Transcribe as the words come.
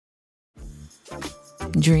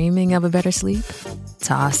Dreaming of a better sleep?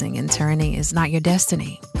 Tossing and turning is not your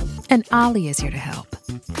destiny. And Ollie is here to help.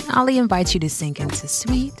 Ollie invites you to sink into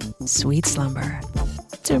sweet, sweet slumber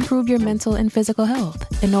to improve your mental and physical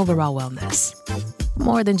health and overall wellness.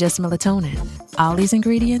 More than just melatonin, Ollie's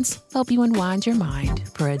ingredients help you unwind your mind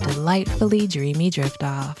for a delightfully dreamy drift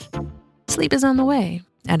off. Sleep is on the way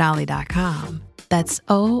at Ollie.com. That's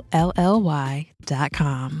OLLY.com.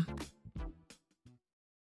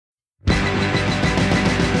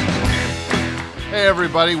 Hey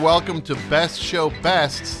everybody, welcome to Best Show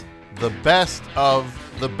Bests, the best of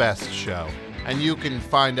the best show. And you can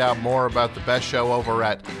find out more about the best show over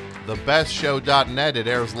at thebestshow.net. It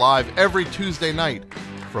airs live every Tuesday night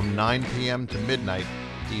from 9 p.m. to midnight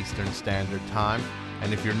Eastern Standard Time.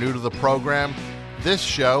 And if you're new to the program, this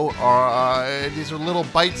show these are little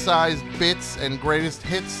bite-sized bits and greatest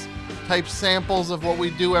hits type samples of what we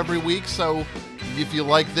do every week. So if you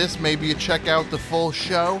like this, maybe you check out the full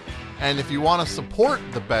show. And if you want to support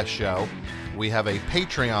the best show, we have a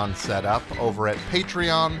Patreon set up over at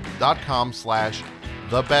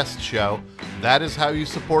patreon.com/thebestshow. That is how you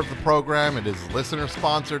support the program. It is listener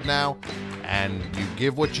sponsored now, and you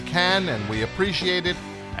give what you can, and we appreciate it.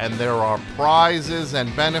 And there are prizes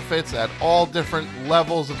and benefits at all different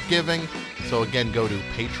levels of giving. So again, go to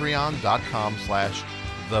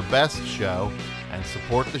patreon.com/thebestshow and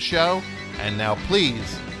support the show. And now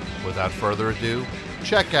please, without further ado,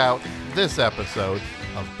 check out this episode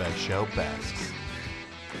of Best Show Bests.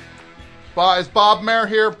 Is Bob Mehr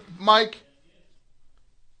here, Mike?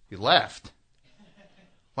 He left.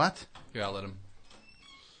 What? Yeah, I'll let him.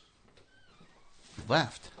 He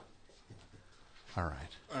left. All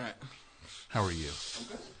right. All right. How are you? I'm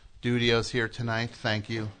good. Dudio's here tonight. Thank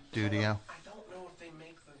you, Dudio. I don't know if they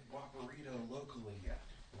make the Whopperito locally yet,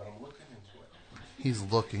 but I'm looking into it. He's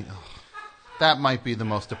looking... Oh. That might be the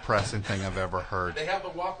most depressing thing I've ever heard. They have the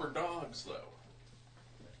Whopper dogs, though.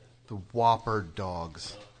 The Whopper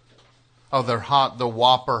dogs. Oh, they're hot. The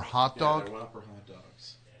Whopper hot dog? Yeah, they're Whopper hot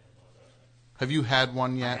dogs. Have you had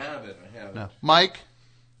one yet? I haven't. No. Mike?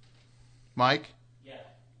 Yeah.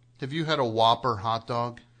 Have you had a Whopper hot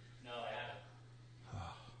dog? No, I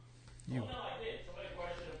haven't. You... Oh, no, I did. Somebody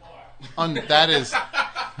brought it to the bar. That is...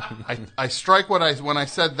 I strike when I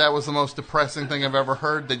said that was the most depressing thing I've ever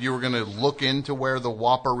heard, that you were going to look into where the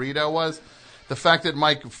Whopperito was. The fact that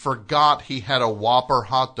Mike forgot he had a Whopper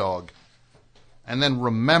hot dog and then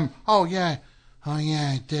oh yeah,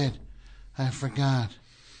 I did. I forgot.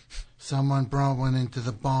 Someone brought one into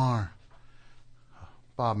the bar.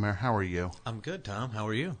 Bob Mehr, how are you? I'm good, Tom. How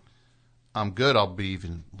are you? I'm good. I'll be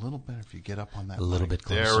even a little better if you get up on that A little mic. bit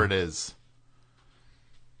closer. There it is.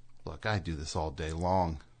 Look, I do this all day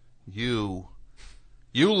long. You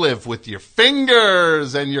live with your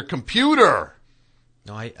fingers and your computer.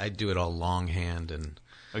 No, I do it all longhand and.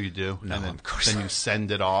 Oh, you do? No, and then, of course then not. you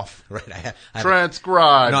send it off. Right, I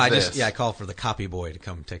Transcribe. No, this. I call for the copy boy to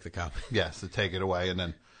come take the copy. Yes, to take it away, and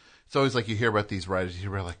then it's always like you hear about these writers. You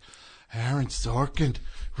hear like Aaron Sorkin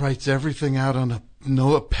writes everything out on a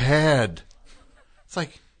notepad. It's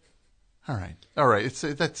like, all right.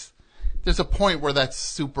 There's a point where that's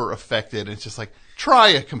super affected. And it's just like, try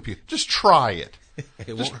a computer. Just try it.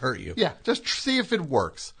 It won't hurt you. Yeah, just see if it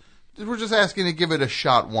works. We're just asking to give it a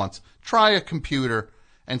shot once. Try a computer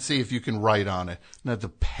and see if you can write on it. Not the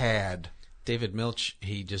pad. David Milch,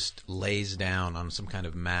 he just lays down on some kind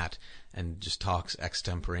of mat and just talks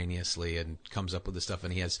extemporaneously and comes up with the stuff.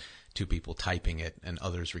 And he has two people typing it and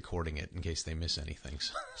others recording it in case they miss anything.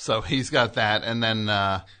 So he's got that. And then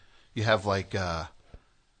you have like...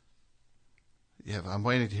 Yeah, I'm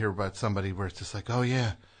waiting to hear about somebody where it's just like, oh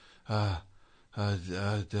yeah, Quentin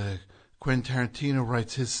Tarantino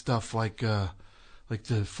writes his stuff like the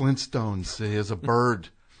Flintstones. He has a bird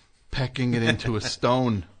pecking it into a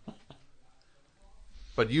stone.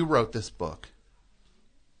 But you wrote this book,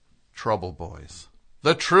 Trouble Boys,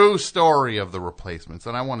 the true story of the Replacements.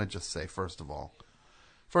 And I want to just say, first of all,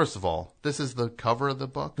 this is the cover of the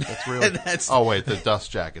book. That's really. Oh wait, the dust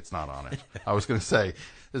jacket's not on it. I was going to say.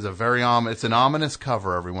 It's it's an ominous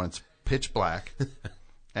cover, everyone. It's pitch black,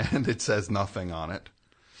 and it says nothing on it.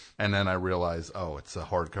 And then I realized, it's a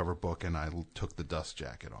hardcover book, and I took the dust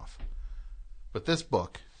jacket off. But this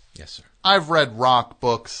book... Yes, sir. I've read rock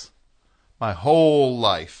books my whole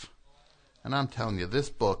life. And I'm telling you, this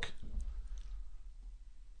book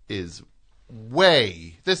is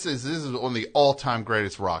This is one of the all-time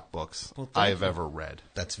greatest rock books I have ever read.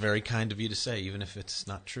 That's very kind of you to say, even if it's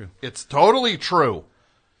not true. It's totally true.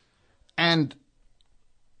 And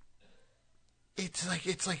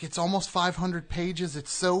it's almost 500 pages.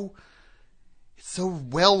 It's so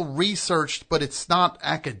well researched, but it's not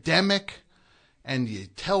academic. and you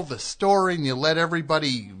tell the story and you let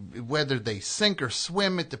everybody, whether they sink or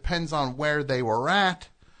swim, it depends on where they were at.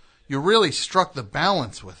 You really struck the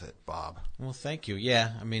balance with it, Bob. Well, thank you.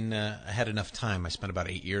 Yeah, I mean, I had enough time. I spent about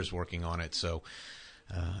 8 years working on it, so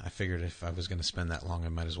I figured if I was going to spend that long, I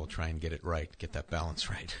might as well try and get it right, get that balance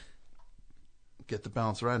right. Get the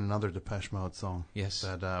balance right. Another Depeche Mode song. Yes.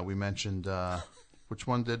 That we mentioned. Which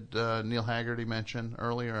one did Neil Haggerty mention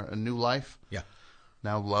earlier? A New Life? Yeah.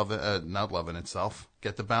 Not loving itself.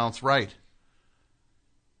 Get the balance right.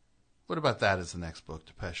 What about that as the next book,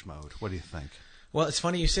 Depeche Mode? What do you think? Well, it's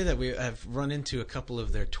funny you say that. I've run into a couple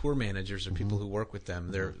of their tour managers or people who work with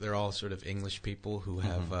them. They're all sort of English people who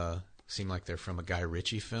have seem like they're from a Guy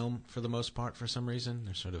Ritchie film for the most part. For some reason,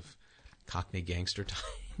 they're sort of Cockney gangster types.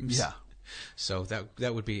 Yeah. So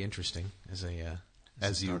that would be interesting as a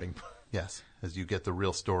starting point. Yes, as you get the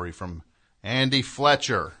real story from Andy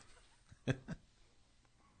Fletcher.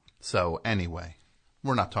 So anyway,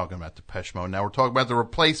 we're not talking about Depeche Mode now. We're talking about the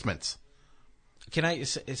Replacements. Can I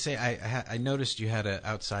say I noticed you had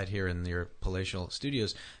outside here in your palatial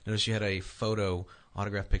studios. Noticed you had a photo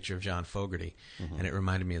autograph picture of John Fogerty, and it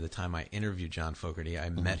reminded me of the time I interviewed John Fogerty. I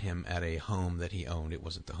met him at a home that he owned. It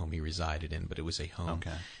wasn't the home he resided in, but it was a home.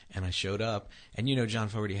 Okay. And I showed up, and John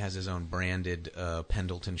Fogerty has his own branded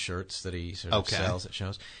Pendleton shirts that he sort of sells at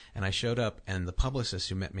shows. And I showed up, and the publicist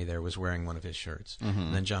who met me there was wearing one of his shirts.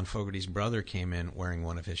 And then John Fogerty's brother came in wearing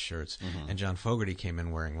one of his shirts, and John Fogerty came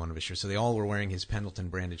in wearing one of his shirts. So they all were wearing his Pendleton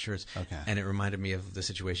branded shirts. Okay. And it reminded me of the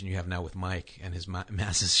situation you have now with Mike and his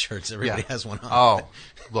Masses shirts. Everybody has one on. Oh,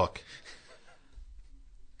 look.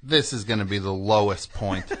 This is going to be the lowest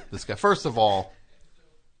point. This guy. First of all,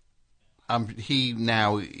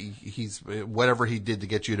 he's whatever he did to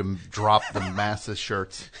get you to drop the Masses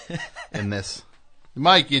shirts in this.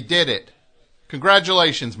 Mike, you did it.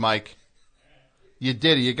 Congratulations, Mike. You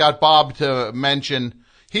did it. You got Bob to mention.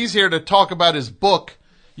 He's here to talk about his book.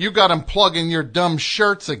 You got him plugging your dumb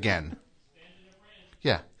shirts again.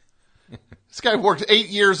 Yeah. This guy worked 8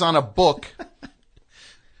 years on a book.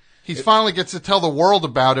 He finally gets to tell the world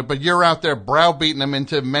about it, but you're out there browbeating him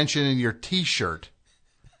into mentioning your T-shirt.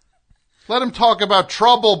 Let him talk about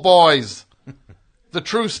Trouble Boys, the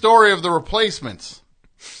true story of the Replacements.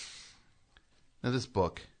 Now, this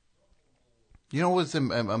book, you know what's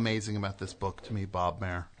amazing about this book to me, Bob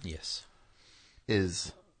Mehr? Yes.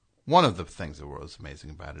 Is one of the things that was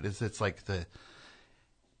amazing about it is it's like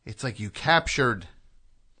you captured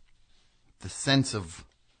the sense of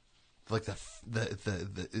like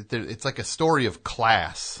it's like a story of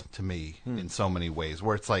class to me in so many ways,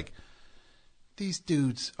 where it's like these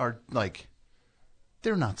dudes are like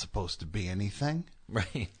they're not supposed to be anything,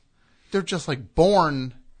 Right. They're just like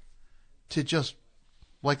born to just,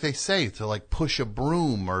 like they say, to like push a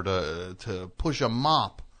broom or to push a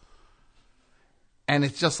mop. And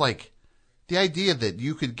it's just like the idea that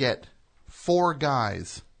you could get 4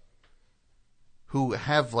 guys who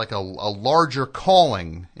have like a larger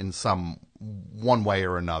calling in one way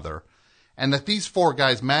or another, and that these 4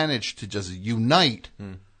 guys manage to just unite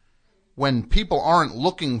when people aren't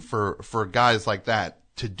looking for guys like that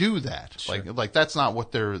to do that. Sure. Like that's not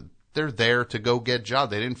what they're there to go get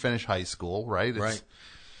jobs. They didn't finish high school, right? Right.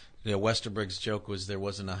 Yeah, Westerberg's joke was there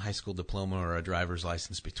wasn't a high school diploma or a driver's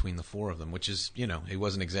license between the 4 of them, which is, he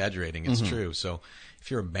wasn't exaggerating. It's true. So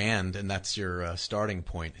if you're a band and that's your starting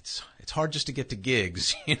point, it's hard just to get to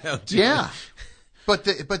gigs, Yeah. But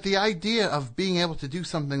the idea of being able to do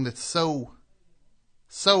something that's so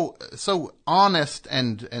honest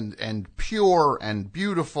and pure and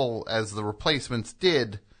beautiful as the Replacements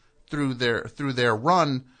did through their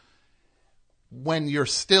run, when you're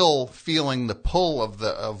still feeling the pull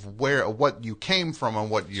of what you came from and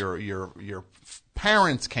what your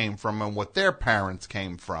parents came from and what their parents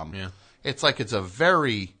came from. Yeah. It's like it's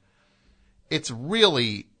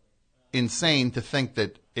really insane to think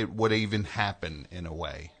that it would even happen in a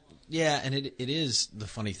way. Yeah, and it is the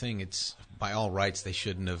funny thing. It's by all rights they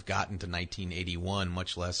shouldn't have gotten to 1981,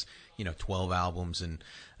 much less 12 albums and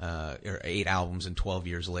or 8 albums and 12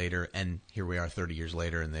 years later. And here we are 30 years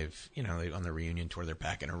later, and they've on the reunion tour they're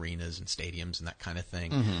back in arenas and stadiums and that kind of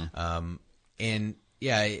thing. Mm-hmm. And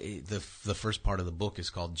yeah, the first part of the book is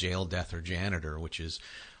called Jail, Death, or Janitor, which is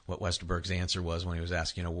what Westerberg's answer was when he was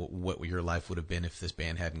asked, what your life would have been if this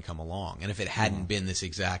band hadn't come along, and if it hadn't been this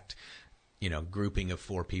exact grouping of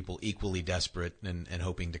 4 people equally desperate and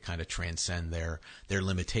hoping to kind of transcend their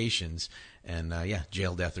limitations. And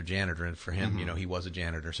Jail, Death, or Janitor. And for him, he was a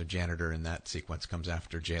janitor, so janitor in that sequence comes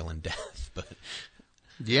after jail and death. But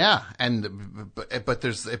yeah, but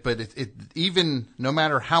even no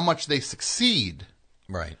matter how much they succeed,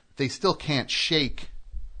 right, they still can't shake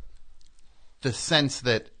the sense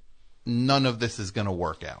that none of this is going to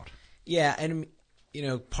work out. Yeah, and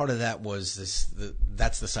part of that was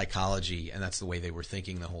that's the psychology, and that's the way they were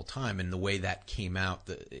thinking the whole time, and the way that came out.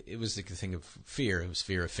 It was the thing of fear. It was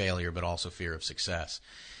fear of failure, but also fear of success,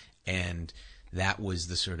 and that was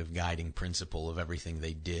the sort of guiding principle of everything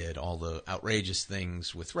they did. All the outrageous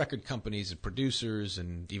things with record companies and producers,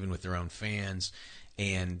 and even with their own fans,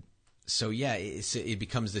 and so yeah, it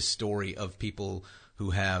becomes this story of people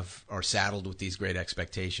who are saddled with these great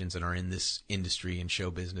expectations and are in this industry and show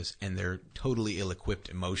business, and they're totally ill-equipped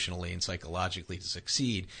emotionally and psychologically to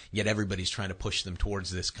succeed, yet everybody's trying to push them towards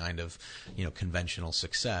this kind of, conventional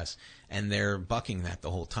success. And they're bucking that the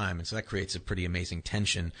whole time. And so that creates a pretty amazing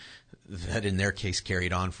tension that in their case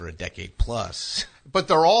carried on for a decade plus. But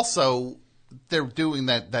they're doing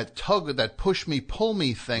that tug, that push me, pull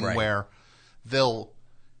me thing, right, where they'll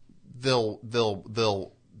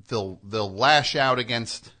lash out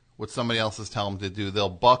against what somebody else is telling them to do. They'll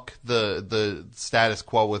buck the status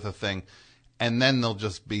quo with a thing, and then they'll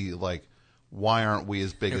just be like, why aren't we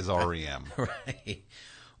as big as REM? Right.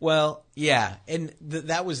 Well, yeah, and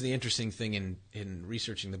that was the interesting thing in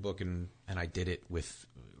researching the book, and I did it with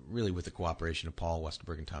the cooperation of Paul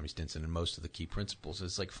Westerberg and Tommy Stinson, and most of the key principles.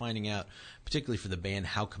 It's like finding out, particularly for the band,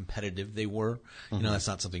 how competitive they were. Mm-hmm. That's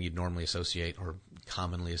not something you'd normally associate or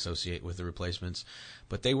commonly associate with the Replacements,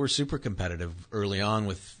 but they were super competitive early on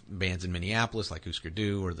with bands in Minneapolis like Husker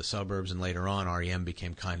Du or the Suburbs, and later on REM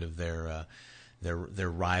became kind of their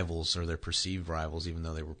rivals, or their perceived rivals, even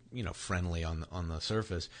though they were friendly on the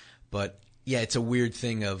surface. But yeah, it's a weird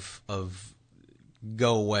thing of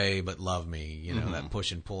go away but love me, mm-hmm. that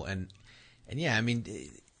push and pull, and yeah, I mean,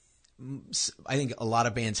 I think a lot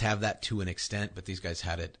of bands have that to an extent, but these guys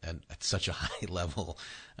had it at such a high level,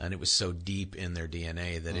 and it was so deep in their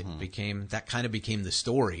DNA that mm-hmm. That kind of became the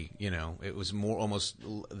story. It was more almost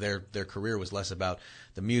their career was less about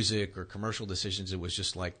the music or commercial decisions. It was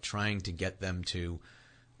just like trying to get them to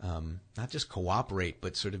not just cooperate,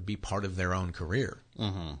 but sort of be part of their own career.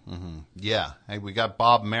 Mm-hmm, mm-hmm. Yeah. Hey, we got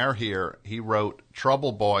Bob Mehr here. He wrote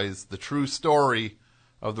Trouble Boys, The True Story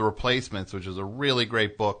of the Replacements, which is a really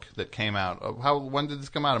great book that came out. When did this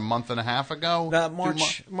come out? A month and a half ago?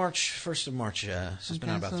 March 1st of March. So it's been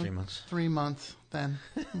out about 3 months. 3 months, then.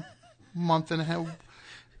 Month and a half.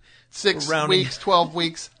 6 weeks, 12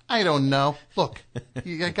 weeks. I don't know. Look,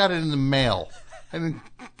 I got it in the mail. I didn't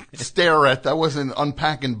stare at that. I wasn't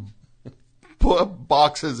unpacking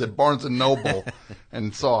boxes at Barnes & Noble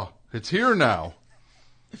and saw, it's here now.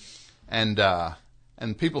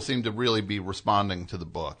 And people seem to really be responding to the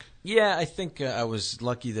book. Yeah, I think I was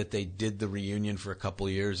lucky that they did the reunion for a couple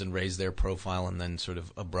of years and raised their profile and then sort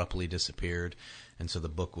of abruptly disappeared. And so the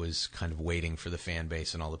book was kind of waiting for the fan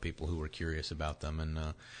base and all the people who were curious about them. And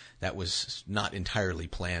that was not entirely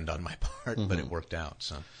planned on my part, mm-hmm. but it worked out.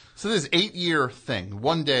 So this 8-year thing,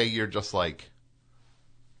 one day you're just like,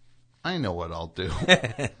 I know what I'll do.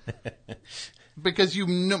 Because you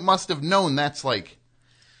must have known it's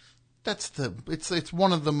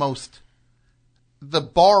one of the most, the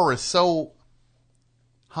bar is so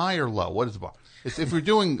high or low. What is the bar? If you're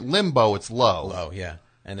doing limbo, it's low. Low, yeah.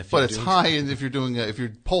 But it's high if you're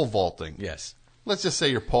pole vaulting. Yes. Let's just say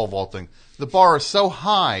you're pole vaulting. The bar is so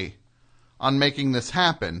high on making this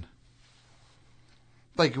happen.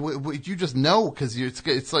 Like, you just know, because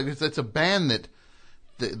it's a band that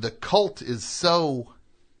the cult is so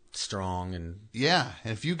strong, and yeah.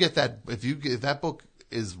 And if that book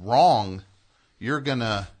is wrong, you're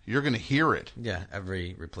gonna hear it. Yeah,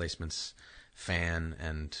 every Replacements fan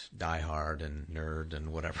and diehard and nerd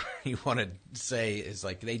and whatever you want to say is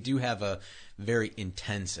like, they do have a very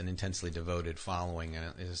intense and intensely devoted following,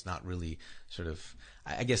 and it's not really sort of,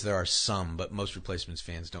 I guess there are some, but most Replacements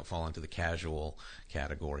fans don't fall into the casual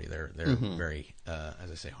category. They're mm-hmm. very,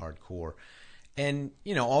 as I say, hardcore. And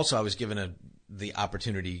also I was given the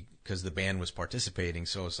opportunity because the band was participating,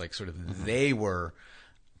 so it's like sort of mm-hmm. they were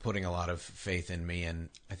putting a lot of faith in me, and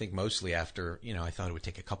I think mostly after, I thought it would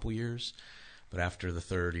take a couple years, but after the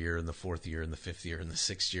 3rd year and the 4th year and the 5th year and the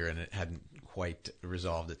 6th year, and it hadn't quite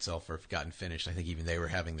resolved itself or gotten finished, I think even they were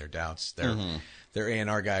having their doubts. Their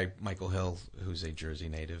A&R guy, Michael Hill, who's a Jersey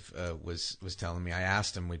native, was telling me, I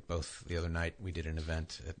asked him, the other night we did an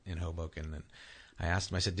event in Hoboken, and I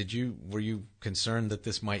asked him, I said, were you concerned that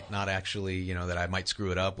this might not actually, that I might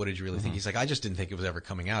screw it up? What did you really think? He's like, I just didn't think it was ever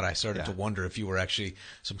coming out. I started to wonder if you were actually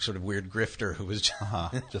some sort of weird grifter who was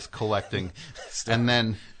just collecting. And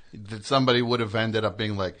then somebody would have ended up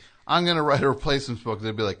being like, I'm going to write a Replacements book.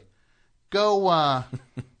 They'd be like, go,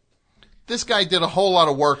 this guy did a whole lot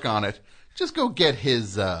of work on it. Just go get he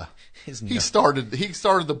started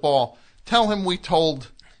the ball. Tell him we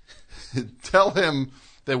told Tell him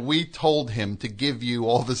that we told him to give you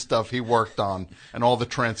all the stuff he worked on and all the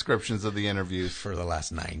transcriptions of the interviews for the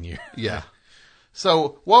last 9 years. Yeah.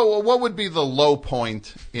 So what would be the low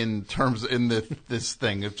point in terms in this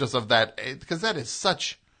thing of just of that, because that is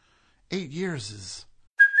such 8 years is.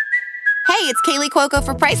 Hey, it's Kaylee Cuoco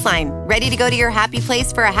for Priceline. Ready to go to your happy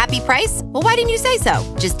place for a happy price? Well, why didn't you say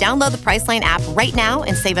so? Just download the Priceline app right now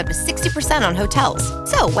and save up to 60% on hotels.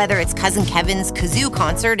 So whether it's Cousin Kevin's Kazoo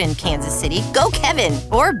Concert in Kansas City, go Kevin,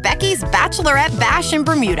 or Becky's Bachelorette Bash in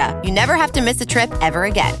Bermuda, you never have to miss a trip ever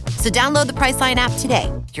again. So download the Priceline app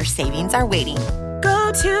today. Your savings are waiting.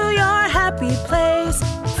 Go to your happy place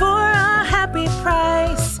for a happy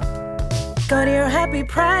price. Go to your happy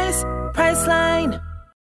price, Priceline.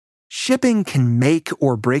 Shipping can make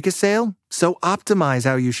or break a sale, so optimize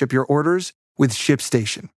how you ship your orders with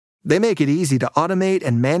ShipStation. They make it easy to automate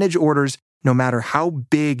and manage orders no matter how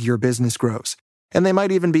big your business grows. And they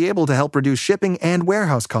might even be able to help reduce shipping and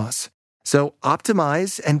warehouse costs. So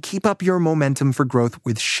optimize and keep up your momentum for growth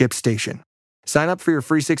with ShipStation. Sign up for your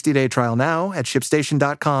free 60-day trial now at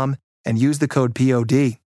ShipStation.com and use the code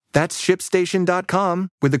POD. That's ShipStation.com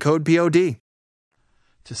with the code POD.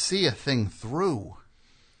 To see a thing through.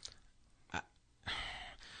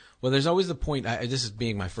 Well, there's always the point, this is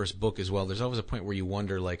being my first book as well, there's always a point where you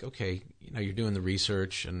wonder, like, okay, you're doing the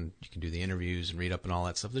research and you can do the interviews and read up and all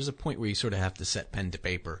that stuff. There's a point where you sort of have to set pen to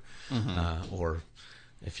paper, or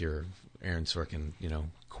if you're Aaron Sorkin,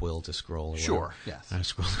 quill to scroll. Or sure, whatever. Yes.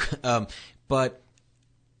 Scroll. But,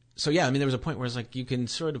 so yeah, there was a point where it's like you can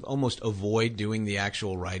sort of almost avoid doing the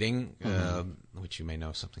actual writing, which you may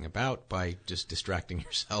know something about, by just distracting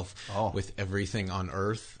yourself with everything on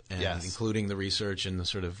Earth, and including the research and the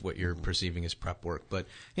sort of what you're perceiving as prep work. But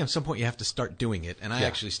at some point you have to start doing it. And I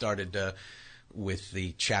actually started with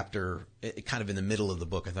the chapter kind of in the middle of the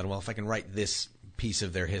book. I thought, well, if I can write this piece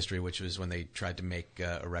of their history, which was when they tried to make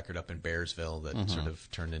a record up in Bearsville that sort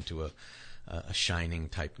of turned into a Shining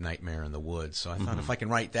type nightmare in the woods. So I thought if I can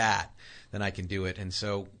write that, then I can do it. And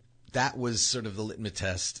so that was sort of the litmus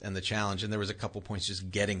test and the challenge. And there was a couple points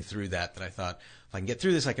just getting through that I thought, if I can get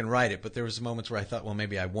through this, I can write it. But there was moments where I thought, well,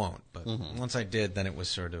 maybe I won't. But once I did, then it was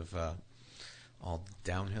sort of all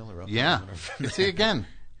downhill or up. Yeah. See, again,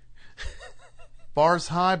 bars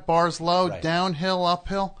high, bars low, downhill,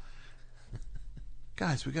 uphill.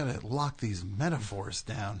 Guys, we got to lock these metaphors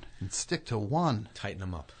down and stick to one. Tighten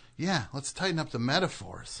them up. Yeah, let's tighten up the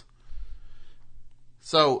metaphors.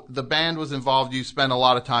 So the band was involved. You spent a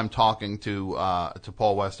lot of time talking to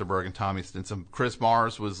Paul Westerberg and Tommy Stinson. Chris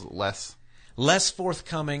Mars was less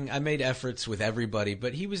forthcoming. I made efforts with everybody,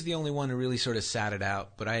 but he was the only one who really sort of sat it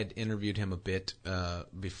out. But I had interviewed him a bit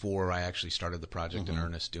before I actually started the project in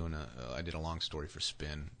earnest. I did a long story for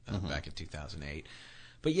Spin back in 2008.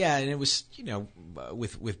 But yeah, and it was,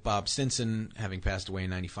 with Bob Stinson having passed away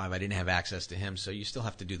in 95, I didn't have access to him, so you still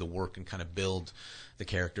have to do the work and kind of build the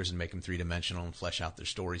characters and make them three-dimensional and flesh out their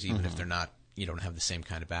stories, even if they're not, you don't have the same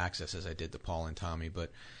kind of access as I did to Paul and Tommy.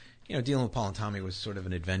 But, dealing with Paul and Tommy was sort of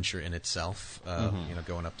an adventure in itself,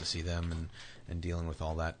 going up to see them and dealing with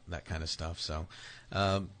all that kind of stuff. So,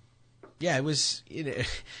 it was,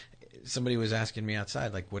 somebody was asking me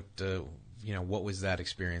outside, like, what was that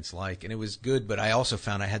experience like? And it was good, but I also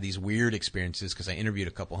found I had these weird experiences because I interviewed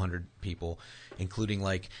a couple hundred people, including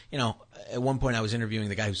at one point I was interviewing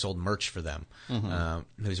the guy who sold merch for them,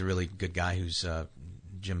 who's a really good guy who's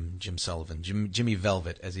Jim Sullivan, Jimmy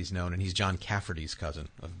Velvet as he's known, and he's John Cafferty's cousin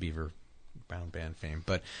of Beaver Brown Band fame.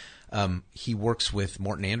 But he works with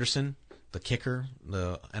Morton Anderson, the kicker,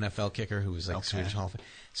 the NFL kicker, who was Swedish Hall of Fame.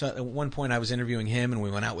 So at one point I was interviewing him, and we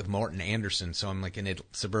went out with Morton Anderson. So I'm in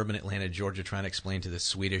suburban Atlanta, Georgia, trying to explain to this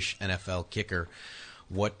Swedish NFL kicker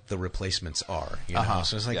what the replacements are.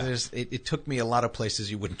 So it's it took me a lot of places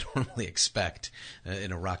you wouldn't normally expect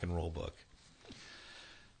in a rock and roll book.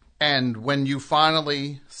 And when you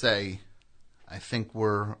finally say, I think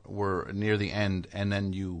we're near the end, and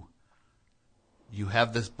then you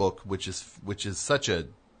have this book, which is such a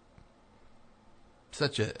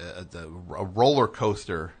roller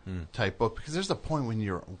coaster type book, because there's a point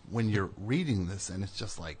when you're reading this and it's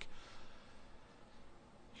just like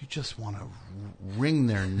you just want to wring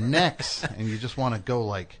their necks and you just want to go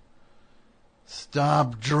like,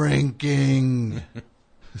 stop drinking.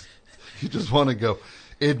 You just want to go,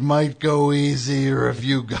 it might go easier if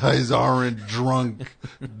you guys aren't drunk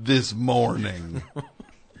this morning.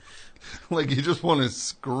 Like, you just want to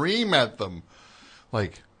scream at them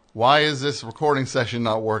like, why is this recording session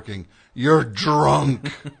not working? You're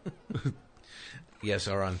drunk. Yes,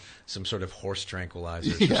 or on some sort of horse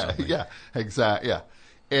tranquilizers or something. Yeah, exactly. Yeah,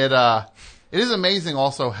 it is amazing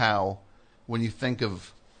also how when you think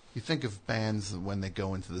of you think of bands when they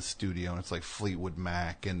go into the studio and it's like Fleetwood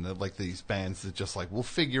Mac and like these bands that just like we'll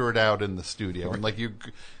figure it out in the studio, and like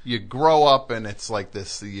you grow up and it's like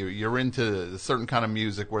this, you're into a certain kind of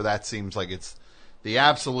music where that seems like it's the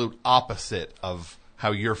absolute opposite of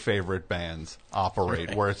how your favorite bands operate,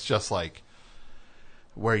 right. Where it's just like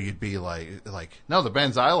where you'd be like no, the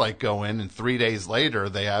bands I like go in and 3 days later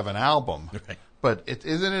they have an album, right. But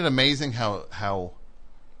isn't it amazing how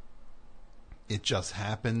it just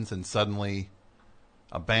happens, and suddenly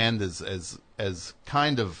a band is as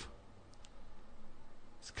kind of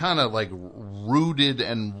like rooted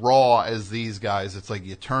and raw as these guys. It's like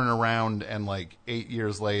you turn around and like 8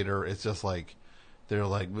 years later, it's just like they're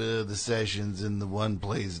like, well, the sessions in the one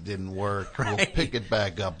place didn't work. Right. We'll pick it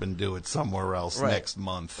back up and do it somewhere else next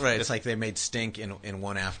month. Right. It's like they made Stink in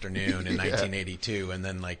one afternoon in 1982, and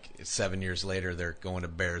then like 7 years later, they're going to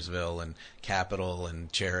Bearsville and Capitol and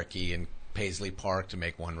Cherokee and Paisley Park to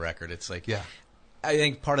make one record. It's like, I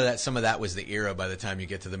think some of that was the era. By the time you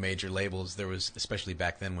get to the major labels, there was, especially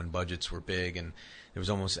back then when budgets were big, and there was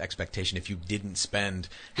almost expectation if you didn't spend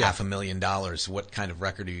 $500,000, what kind of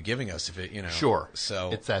record are you giving us? If it, sure.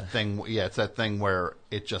 So it's that thing. Yeah, it's that thing where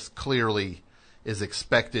it just clearly is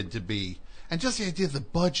expected to be. And just the idea of the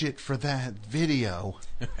budget for that video.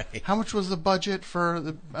 Right. How much was the budget for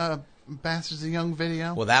the Bastards of Young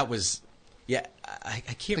video? Well, that was. Yeah, I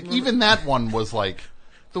can't remember. Even that one was like,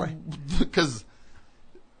 because,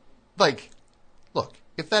 like, look,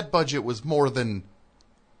 if that budget was more than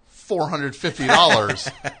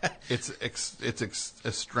 $450, it's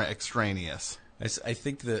extraneous. I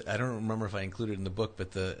think I don't remember if I included it in the book,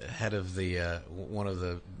 but the head of their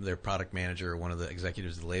product manager or one of the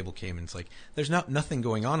executives of the label came and it's like, there's nothing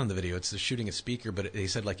going on in the video. It's they're shooting a speaker, but they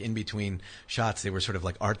said like in between shots they were sort of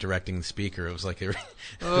like art directing the speaker. It was like they were.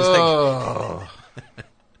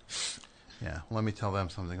 Yeah, let me tell them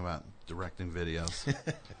something about directing videos.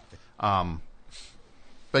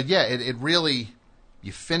 But yeah, it really,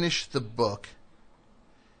 you finish the book,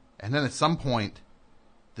 and then at some point,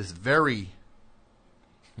 this very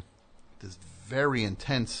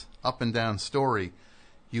intense up and down story,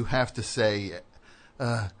 you have to say,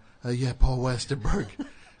 yeah, Paul Westerberg,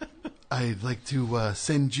 I'd like to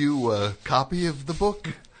send you a copy of the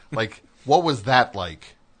book. Like, what was that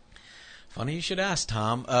like? Funny you should ask,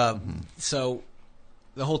 Tom. So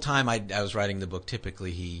the whole time I was writing the book,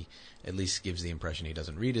 typically he at least gives the impression he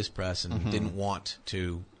doesn't read his press and didn't want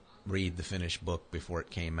to read the finished book before it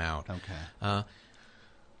came out. Okay.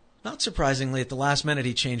 Not surprisingly, at the last minute,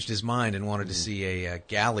 he changed his mind and wanted to see a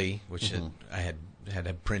galley, which I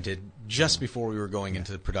had printed just before we were going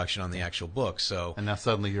into the production on the actual book. So, and now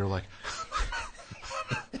suddenly you're like,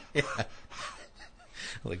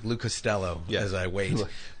 like Lou Costello as I wait.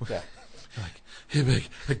 Like, hey, Meg,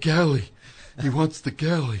 a galley. He wants the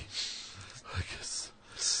galley. I guess.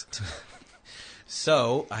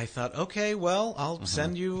 So I thought, okay, well, I'll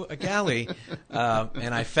send you a galley.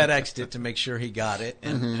 And I FedExed it to make sure he got it.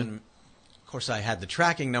 And of course, I had the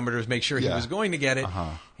tracking number to make sure he was going to get it.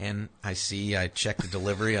 And I checked the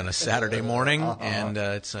delivery on a Saturday morning, and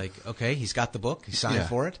it's like, okay, he's got the book. He signed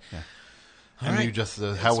for it. Yeah. And right. You just,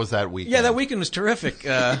 how was that weekend? Yeah, that weekend was terrific.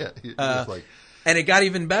 And it got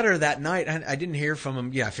even better that night. I didn't hear from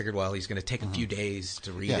him. Yeah, I figured, well, he's going to take a few days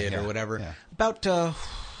to read it or whatever. Yeah. About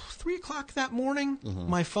 3 o'clock that morning,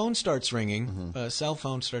 my phone starts ringing. Cell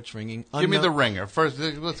phone starts ringing. Give me the ringer. First,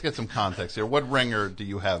 let's get some context here. What ringer do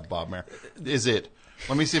you have, Bob Mehr? Is it,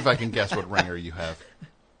 let me see if I can guess what ringer you have.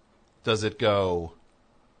 Does it go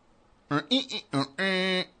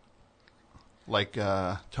like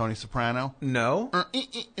Tony Soprano? No.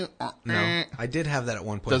 No. I did have that at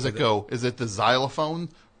one point. Does it go, is it the xylophone?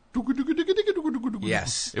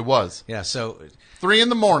 Yes. It was. Yeah, so 3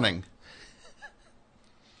 a.m.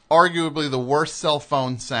 Arguably the worst cell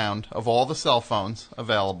phone sound of all the cell phones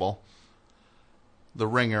available. The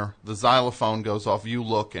ringer, the xylophone goes off. You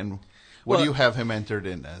look, and what do you have him entered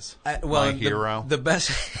in as? My hero? The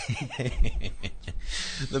best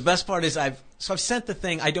the best part is I've sent the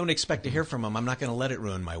thing. I don't expect to hear from him. I'm not going to let it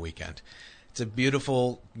ruin my weekend.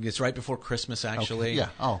 It's right before Christmas, actually. Okay. Yeah.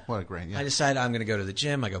 Oh, what a great, yeah. I decided I'm going to go to the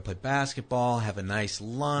gym. I go play basketball, have a nice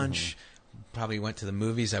lunch. Probably went to the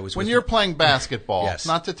movies. When you're playing basketball,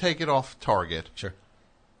 not to take it off target. Sure.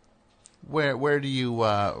 Where do you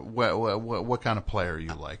what kind of player are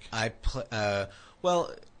you like? I play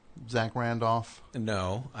Zach Randolph?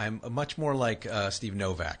 No, I'm much more like Steve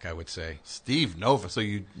Novak, I would say. Steve Novak. So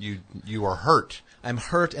you are hurt. I'm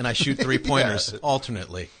hurt, and I shoot 3-pointers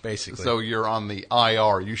alternately, basically. So you're on the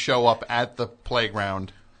IR. You show up at the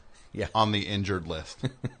playground on the injured list.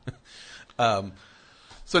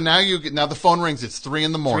 So now the phone rings. It's 3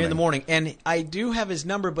 in the morning. 3 in the morning. And I do have his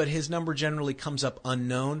number, but his number generally comes up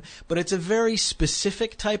unknown. But it's a very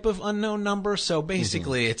specific type of unknown number. So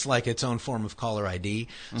basically, it's like its own form of caller ID.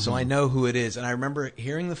 So I know who it is. And I remember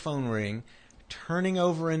hearing the phone ring, turning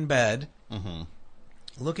over in bed,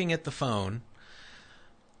 looking at the phone,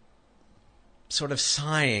 sort of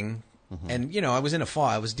sighing. And, I was in a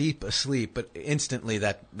fog. I was deep asleep, but instantly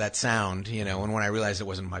that sound, and when I realized it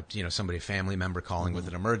wasn't my, somebody, a family member calling with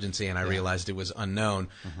an emergency, and I realized it was unknown,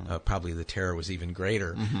 probably the terror was even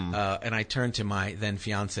greater. And I turned to my then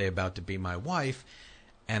fiance, about to be my wife,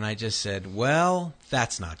 and I just said, well,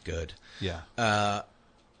 that's not good. Yeah.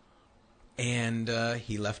 And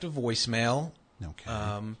he left a voicemail. Okay.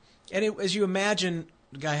 And as you imagine,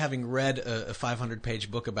 the guy having read a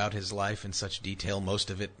 500-page book about his life in such detail, most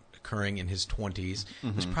of it occurring in his 20s,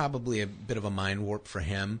 was probably a bit of a mind warp for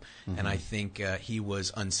him. And I think he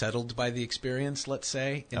was unsettled by the experience, let's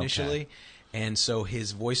say, initially. Okay. And so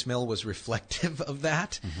his voicemail was reflective of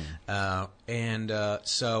that.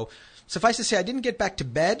 So suffice to say, I didn't get back to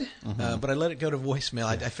bed, but I let it go to voicemail.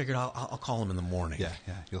 I figured I'll call him in the morning. Yeah.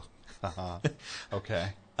 Okay.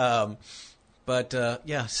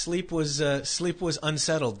 But sleep was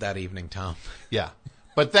unsettled that evening, Tom. Yeah.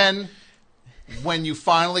 But then when you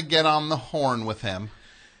finally get on the horn with him.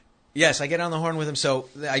 Yes, I get on the horn with him. So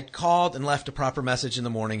I called and left a proper message in the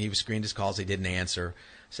morning. He screened his calls. He didn't answer. I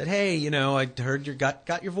said, hey, I heard you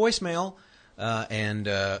got your voicemail. And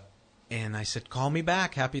I said, call me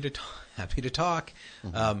back. Happy to talk.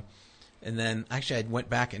 And then actually I went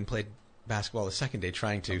back and played basketball the second day,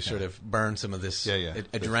 trying to sort of burn some of this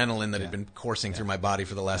adrenaline that had been coursing through my body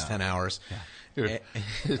for the last 10 hours. Yeah.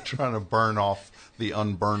 You're trying to burn off the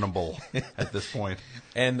unburnable at this point.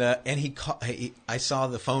 And I saw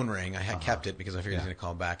the phone ring. I had kept it because I figured he was going to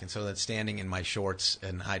call back. And so then, standing in my shorts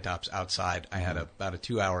and high tops outside, I had about a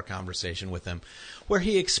 2-hour conversation with him, where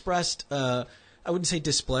he expressed, I wouldn't say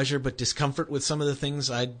displeasure, but discomfort with some of the things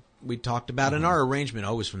we talked about. And our arrangement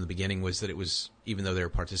always from the beginning was that it was, even though they were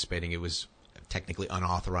participating, it was technically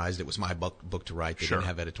unauthorized. It was my book to write. They didn't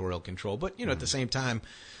have editorial control. But, at the same time,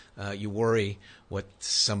 you worry what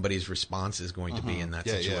somebody's response is going to be in that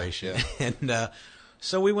situation. And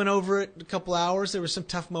so we went over it a couple hours. There were some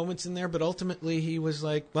tough moments in there, but ultimately he was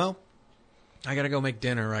like, well, I got to go make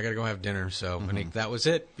dinner. I got to go have dinner. So and that was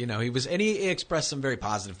it. He expressed some very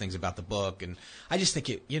positive things about the book. And I just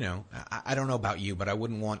think I don't know about you, but I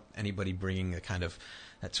wouldn't want anybody bringing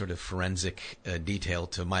that sort of forensic detail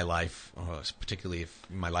to my life, particularly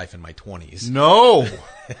if my life in my 20s. No.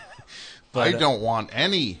 But, I don't want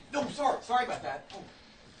any. No, sorry about that. Oh,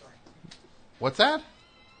 sorry. What's that?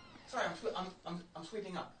 Sorry, I'm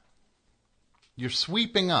sweeping up. You're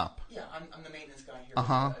sweeping up. Yeah, I'm the maintenance guy here.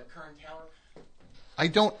 Current Tower. I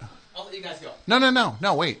don't. I'll let you guys go.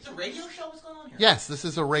 No, wait. It's a radio show. What's going on here? Yes, this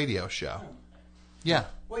is a radio show. Oh. Yeah.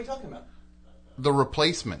 What are you talking about? The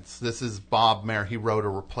Replacements. This is Bob Mehr. He wrote a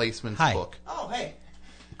Replacements book. Oh, hey.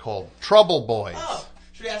 Called Trouble Boys. Oh.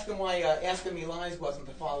 Should ask him why Asking Me Lies wasn't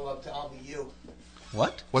the follow-up to I'll Be You.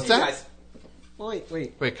 What? What's See that? You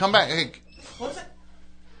guys. Wait, come back. Hey, what's it?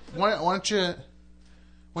 Why don't you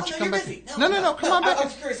come back? Busy. No, come on back. I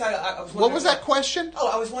was curious. I was what was that question?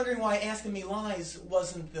 Oh, I was wondering why Asking Me Lies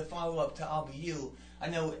wasn't the follow-up to I'll Be You. I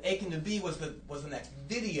know Aching to Be was the next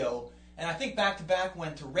video, and I think Back to Back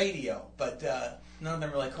went to radio, but none of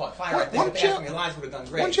them really caught fire. I think Asking Me Lies would have done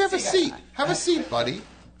great. Why don't you have a seat? Have a seat, buddy.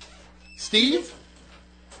 Steve?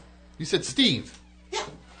 You said Steve. Yeah.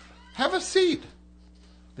 Have a seat.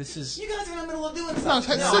 This is. You guys are in the middle of doing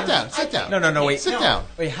something. No, sit down. Sit down. No, wait. Sit down.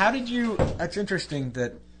 Wait, how did you. That's interesting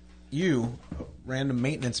that you, a random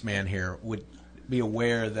maintenance man here, would be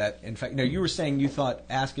aware that, in fact, you were saying you thought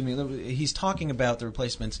Asking Me. He's talking about the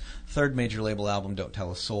Replacements' third major label album, Don't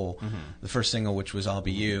Tell a Soul, the first single, which was I'll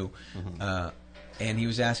Be You. And he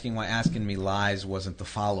was asking why Asking Me Lies wasn't the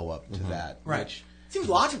follow up to that. Right. Which, seems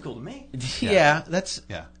logical to me. Yeah, that's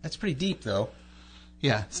pretty deep, though.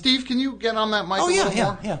 Yeah. Steve, can you get on that mic a little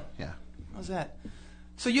more? Yeah. How's that?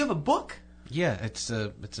 So you have a book? Yeah, it's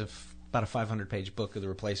about a 500-page book of the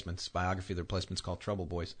Replacements, biography of the Replacements called Trouble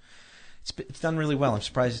Boys. It's done really well. I'm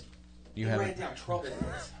surprised you haven't. Write it down, Trouble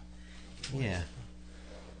Boys. Yeah.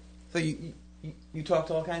 So you talk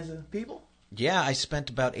to all kinds of people? Yeah, I spent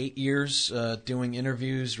about 8 years doing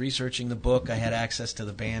interviews, researching the book. I had access to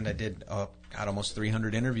the band. I did almost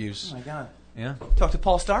 300 interviews. Oh, my God. Yeah. Talk to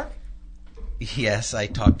Paul Stark? Yes, I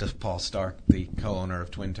talked to Paul Stark, the co-owner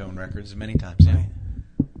of Twin Tone Records, many times. Yeah. Right.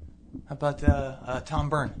 How about Tom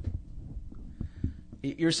Byrne?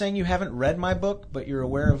 You're saying you haven't read my book, but you're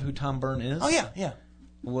aware of who Tom Byrne is? Oh, yeah.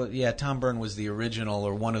 Well, yeah, Tom Byrne was the original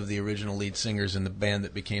or one of the original lead singers in the band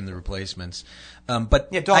that became the Replacements. But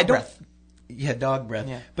Yeah, Dog Breath. Yeah, Dog Breath.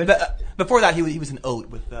 Yeah. But before that, he was an Oat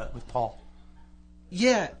with Paul.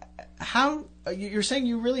 Yeah. How you're saying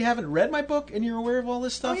you really haven't read my book and you're aware of all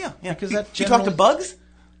this stuff? Oh yeah. Because you talked to Bugs?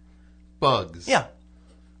 Bugs. Yeah.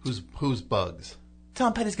 Who's Bugs?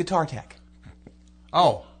 Tom Petty's guitar tech.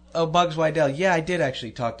 Oh, Bugs Wydell. Yeah, I did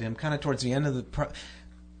actually talk to him kind of towards the end of the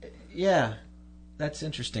yeah. That's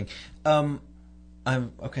interesting. I'm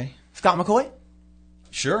okay. Scott McCoy?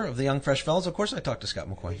 Sure, of the Young Fresh Fellows. Of course I talked to Scott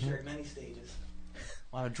McCoy. He shared many stages.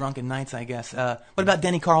 A lot of drunken nights, I guess. What about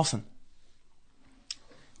Denny Carlson?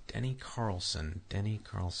 Denny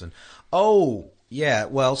Carlson. Oh, yeah.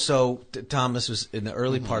 Well, so Tom, this was in the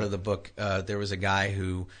early part of the book. There was a guy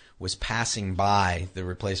who was passing by the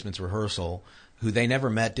Replacements rehearsal, who they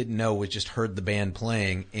never met, didn't know, was just heard the band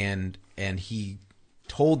playing, and he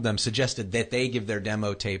suggested that they give their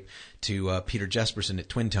demo tape to Peter Jesperson at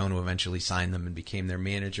Twin Tone, who eventually signed them and became their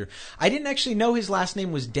manager. I didn't actually know his last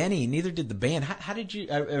name was Denny. Neither did the band. How did you?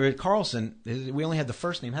 Carlson. We only had the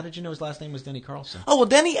first name. How did you know his last name was Denny Carlson? Oh well,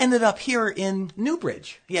 Denny ended up here in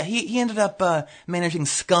Newbridge. Yeah, he ended up managing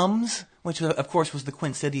Scums, which of course was the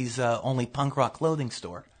Quint City's only punk rock clothing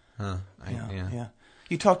store. Huh. Yeah.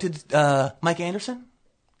 You talked to Mike Anderson?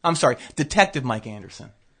 I'm sorry, Detective Mike Anderson.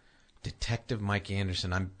 Detective Mike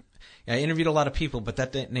Anderson. I interviewed a lot of people, but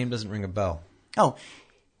that name doesn't ring a bell. Oh,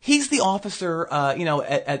 he's the officer,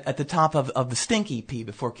 at the top of the Stinky P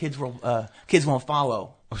before Kids Won't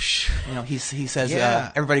Follow. Oh, sure. He says,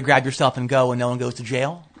 everybody grab yourself and go, and no one goes to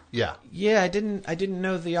jail. yeah. Yeah, I didn't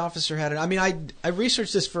know the officer had it. I mean, I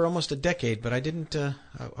researched this for almost a decade, but I didn't.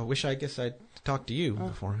 I guess I'd talked to you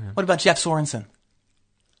beforehand. What about Jeff Sorensen?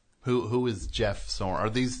 Who is Jeff Soren? Are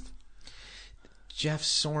these Jeff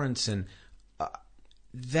Sorensen?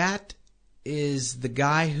 That is the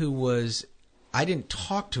guy who was. I didn't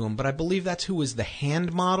talk to him, but I believe that's who was the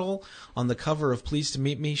hand model on the cover of Pleased to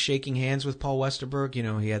Meet Me, shaking hands with Paul Westerberg. You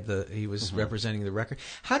know, he was representing the record.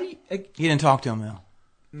 How do you? You didn't talk to him, though.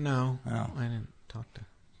 No, I didn't talk to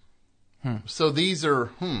him. So these are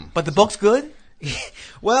But the book's good?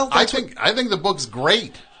 Well, I think the book's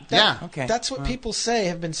great. Okay. That's what people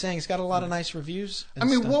have been saying. It's got a lot of nice reviews. I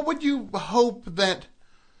mean, what would you hope that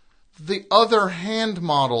the other hand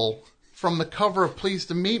model from the cover of Pleased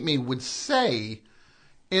to Meet Me would say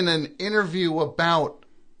in an interview about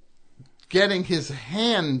getting his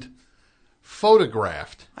hand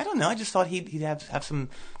photographed? I don't know. I just thought he'd have some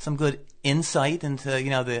good insight into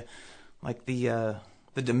the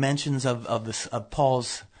dimensions of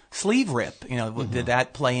Paul's sleeve rip. Did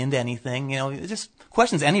that play into anything? Just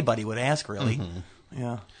questions anybody would ask, really.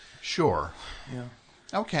 Yeah. Sure. Yeah.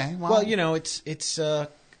 Okay. Well, it's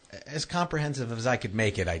as comprehensive as I could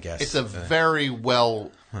make it, I guess. It's a very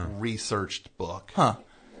well researched book. Huh.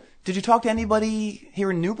 Did you talk to anybody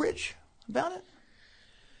here in Newbridge about it?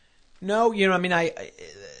 No, I mean,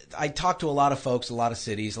 I talked to a lot of folks, a lot of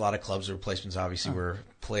cities, a lot of clubs. The Replacements obviously were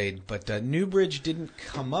played, but Newbridge didn't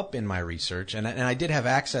come up in my research, and I did have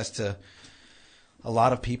access to a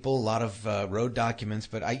lot of people, a lot of road documents,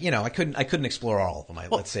 but I couldn't explore all of them.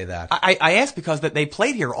 Let's say that. I asked because that they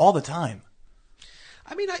played here all the time.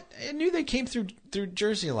 I mean, I knew they came through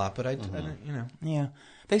Jersey a lot, but I don't, Yeah,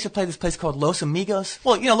 they used to play this place called Los Amigos.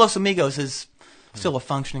 Well, Los Amigos is still a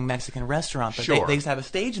functioning Mexican restaurant, but Sure. they used to have a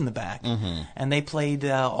stage in the back, and they played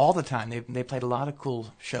all the time. They played a lot of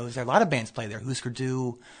cool shows there. A lot of bands played there: Husker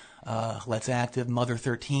Du, Let's Active, Mother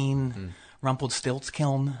 13,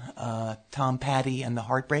 Rumpelstiltskin, Tom Petty and the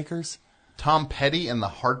Heartbreakers. Tom Petty and the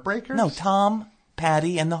Heartbreakers? No, Tom,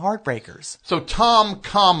 Patty, and the Heartbreakers. So Tom,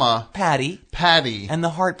 Patty, and the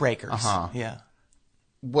Heartbreakers. Yeah.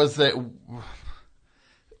 Was that?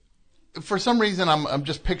 For some reason, I'm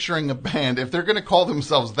just picturing a band. If they're going to call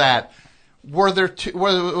themselves that, was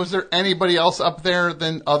there anybody else up there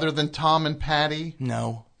other than Tom and Patty?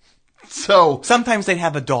 No. So sometimes they'd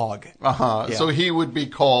have a dog. Yeah. So he would be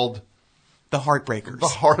called the Heartbreakers.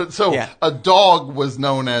 A dog was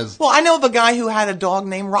known as. Well, I know of a guy who had a dog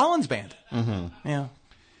named Rollins Band. Yeah.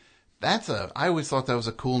 I always thought that was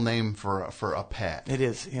a cool name for a pet. It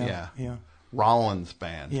is. Yeah. Rollins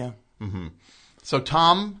Band. Yeah. So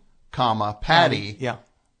Tom, Patty. Yeah.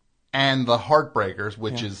 And the Heartbreakers,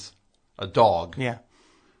 which is a dog. Yeah.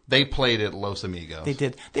 They played at Los Amigos. They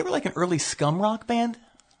did. They were like an early scum rock band.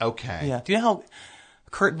 Okay. Yeah. Do you know how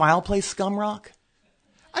Kurt Weill plays scum rock?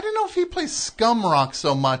 I don't know if he plays scum rock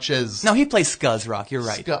so much as... No, he plays scuzz rock. You're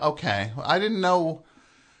right. Okay. I didn't know...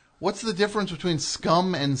 What's the difference between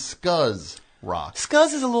scum and scuzz rock?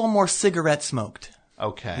 Scuzz is a little more cigarette smoked.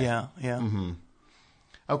 Okay. Yeah.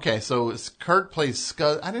 Okay, so Kurt plays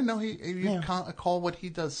Scuzz. I didn't know you call what he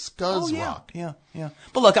does Scuzz rock. Yeah.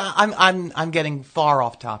 But look, I'm getting far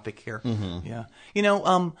off topic here. Mm-hmm. Yeah. You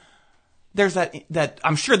know, there's that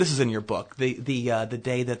I'm sure this is in your book. The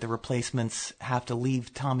day that the Replacements have to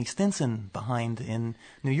leave Tommy Stinson behind in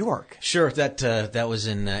New York. Sure, that was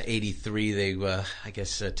in '83. They I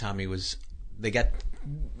guess Tommy was they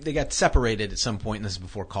got separated at some point, and this is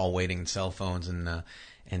before call waiting and cell phones,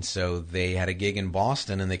 and so they had a gig in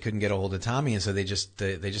Boston, and they couldn't get a hold of Tommy, and so they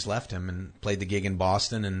just left him and played the gig in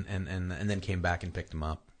Boston, and then came back and picked him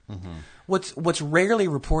up. Mm-hmm. What's rarely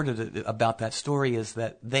reported about that story is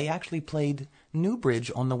that they actually played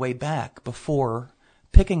Newbridge on the way back before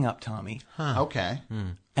picking up Tommy. Huh. Okay.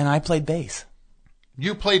 And I played bass.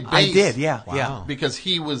 You played bass? I did, yeah. Wow. Yeah.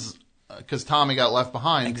 Because Tommy got left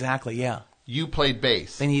behind. Exactly, yeah. You played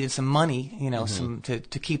bass. They needed some money, you know, to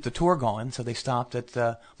keep the tour going, so they stopped at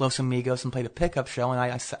Los Amigos and played a pickup show, and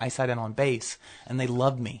I sat in on bass, and they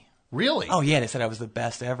loved me. Really? Oh, yeah, they said I was the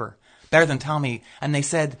best ever. Better than Tommy. And they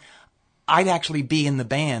said I'd actually be in the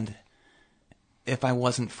band if I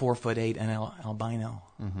wasn't 4'8" and albino.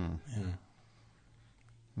 Mm-hmm.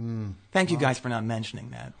 Yeah. Thank you guys for not mentioning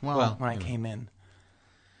that when I came in.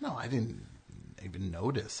 No, I didn't even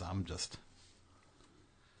notice. I was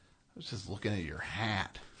just looking at your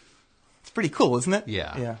hat. It's pretty cool, isn't it?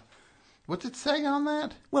 Yeah. Yeah. What's it say on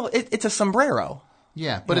that? Well, it's a sombrero.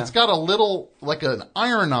 Yeah, but it's got a little, like an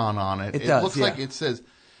iron-on it. It does, looks like it says,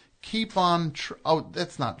 keep on...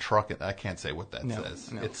 that's not truck it. I can't say what that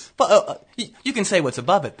says. No. It's But you can say what's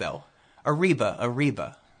above it, though.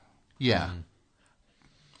 Ariba. Yeah.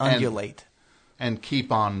 Undulate. And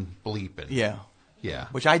keep on bleeping. Yeah. Yeah.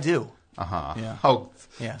 Which I do. Uh-huh. Yeah. Oh,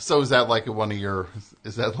 yeah. So is that like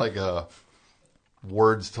is that like a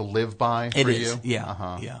words to live by for It is. you? Yeah.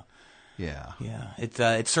 Uh-huh. Yeah. Yeah. Yeah.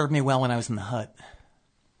 It served me well when I was in the hut.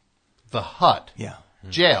 The hut? Yeah.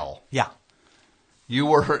 Jail? Yeah. You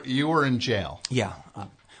were in jail? Yeah.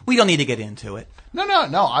 We don't need to get into it. No.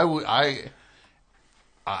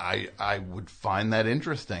 I would find that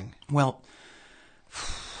interesting. Well,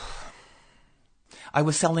 I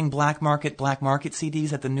was selling black market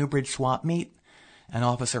CDs at the Newbridge swap meet, and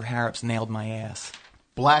Officer Harrops nailed my ass.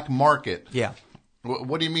 Black market? Yeah.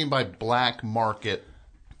 What do you mean by black market?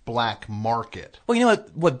 Black market? Well, you know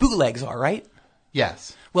what bootlegs are, right?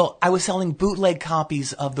 Yes. Well, I was selling bootleg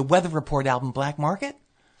copies of the Weather Report album Black Market.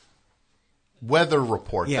 Weather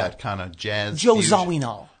Report, Yeah. that kind of jazz Joe fusion.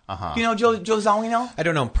 Zawinul. Uh-huh. Do you know Joe Zawinul? I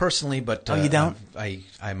don't know him personally, but you don't?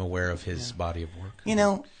 I'm aware of his body of work. You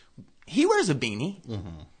know, he wears a beanie.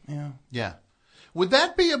 Mm-hmm. Yeah. Yeah. Would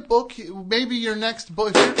that be a book? Maybe your next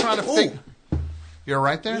book? If you're trying to think. You're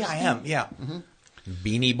right there? Yeah, I am. Yeah. Mm-hmm.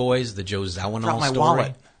 Beanie Boys, the Joe Zawinul Dropped my story.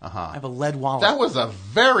 wallet. Uh-huh. I have a lead wallet. That was a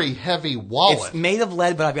very heavy wallet. It's made of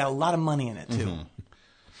lead, but I've got a lot of money in it, too.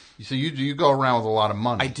 Mm-hmm. So you go around with a lot of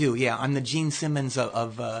money. I do, yeah. I'm the Gene Simmons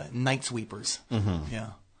of night sweepers. Mm-hmm. Yeah.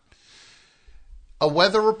 A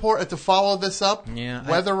weather report, to follow this up? Yeah.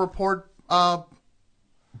 Weather report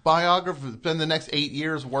biography, spend the next 8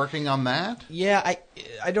 years working on that? Yeah,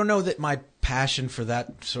 I don't know that my passion for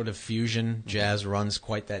that sort of fusion jazz runs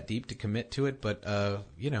quite that deep to commit to it, but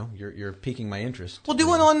you're piquing my interest. We'll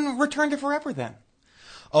do it on Return to Forever then.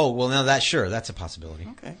 Oh, well, now that's a possibility.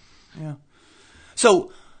 Okay. Yeah.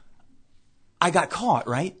 So I got caught,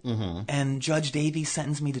 right? Mm-hmm. And Judge Davies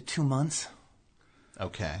sentenced me to 2 months.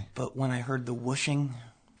 Okay. But when I heard the whooshing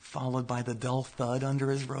followed by the dull thud under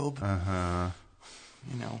his robe,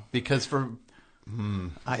 because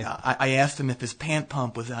I asked him if his pant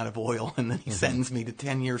pump was out of oil, and then he sentenced me to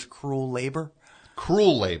 10 years cruel labor.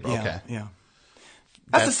 Cruel labor, Yeah, okay. Yeah.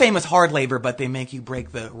 That's the same as hard labor, but they make you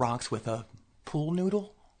break the rocks with a pool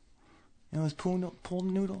noodle. You know those pool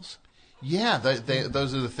noodles? Yeah,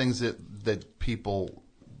 those are the things that people,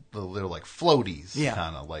 they're like floaties,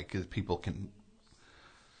 kind of like people can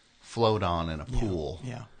float on in a pool.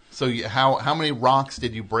 Yeah. So how many rocks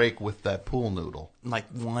did you break with that pool noodle? Like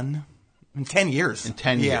 1 in 10 years. In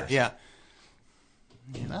 10 years. Yeah.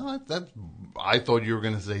 No, I thought you were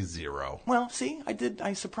going to say 0. Well, see, I did.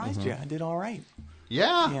 I surprised you. I did all right.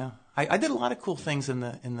 Yeah. Yeah. I did a lot of cool things in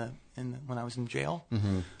the when I was in jail.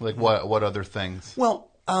 Mm-hmm. Like what other things? Well,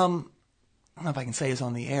 I don't know if I can say this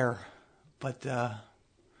on the air, but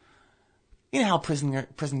you know how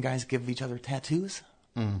prison guys give each other tattoos?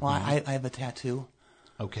 Mm-hmm. Well, I have a tattoo.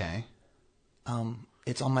 Okay.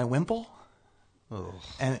 It's on my wimple. Oh.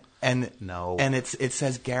 And no. And it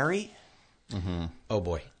says Gary. Mm-hmm. Oh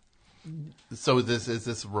boy. So is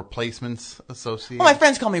this Replacements Association? Well, my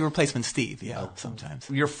friends call me Replacement Steve. Yeah, sometimes.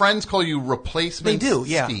 Your friends call you Replacement. They do.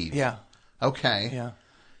 Yeah. Steve. Yeah. Okay. Yeah.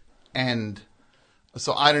 And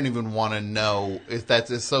So I don't even want to know if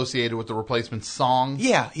that's associated with the Replacements song.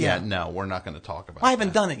 Yeah. No, we're not going to talk about. I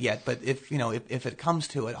haven't done it yet, but if it comes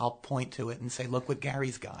to it, I'll point to it and say, "Look what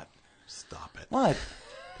Gary's got." Stop it. What?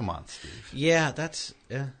 Come on, Steve. Yeah, that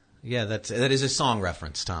is a song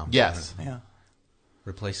reference, Tom. Yes. Yeah.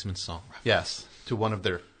 Replacement song reference. Yes, to one of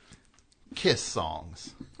their Kiss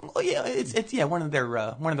songs. Well, yeah, it's one of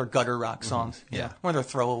their gutter rock songs. Yeah. One of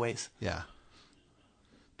their throwaways. Yeah.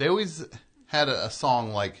 They always had a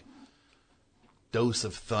song like Dose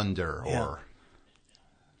of Thunder or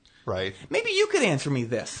right? Maybe you could answer me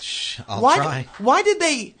this. I'll why, try. Why did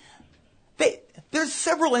they there's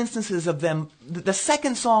several instances of them the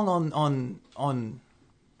second song on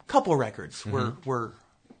couple records were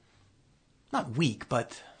not weak,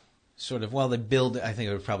 but Sort of. Well, they build. I think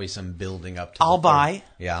there was probably some building up to. I'll the Buy.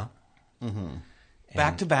 third. Yeah.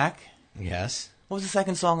 Back to Back. Yes. What was the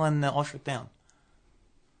second song on All Shook Down?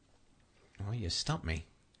 Oh, you stumped me.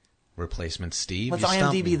 Replacement Steve. Let's you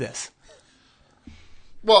stumped IMDb me. this.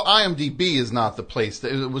 Well, IMDb is not the place.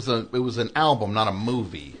 It was an album, not a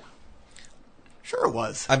movie. Sure it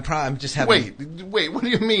was. I'm just having. Wait. What do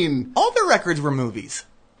you mean? All their records were movies.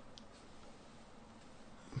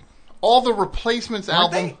 All the Replacements Weren't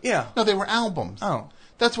albums? they? Yeah. No, they were albums. Oh.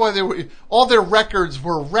 That's why they were. All their records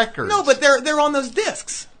were records. No, but they're on those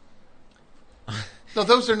discs. No,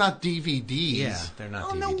 those are not DVDs. Yeah, they're not.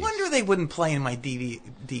 Oh, DVDs. no wonder they wouldn't play in my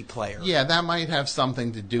DVD player. Yeah, that might have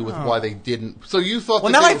something to do with why they didn't. So you thought?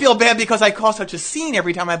 Well, that now they I feel bad because I caused such a scene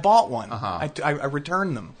every time I bought one. Uh-huh. I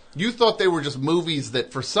returned them. You thought they were just movies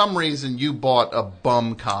that, for some reason, you bought a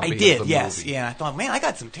bum copy. I of did, the yes, movie. yeah. I thought, man, I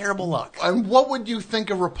got some terrible luck. And what would you think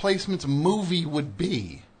a Replacements movie would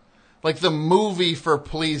be? Like the movie for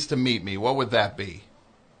Please to Meet Me. What would that be?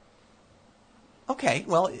 Okay,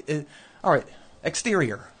 well, all right.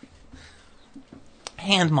 Exterior.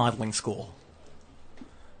 Hand modeling school.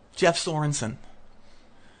 Jeff Sorensen.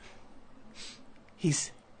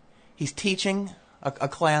 He's teaching a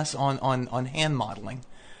class on hand modeling,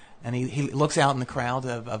 and he looks out in the crowd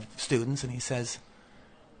of students and he says,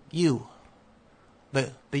 "You, the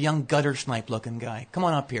young gutter snipe looking guy, come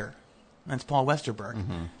on up here." And it's Paul Westerberg,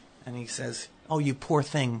 and he says, "Oh, you poor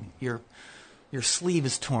thing, your sleeve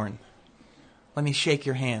is torn. Let me shake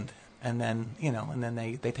your hand." And then, and then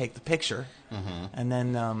they take the picture. And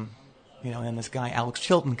then, and then this guy, Alex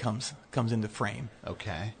Chilton, comes into frame.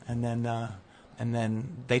 Okay. And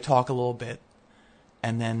then they talk a little bit.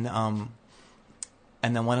 And then one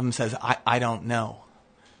of them says, I don't know.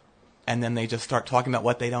 And then they just start talking about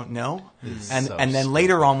what they don't know. And so then stupid.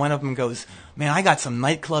 later on, one of them goes, "Man, I got some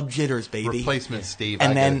nightclub jitters, baby." Replacement Steve.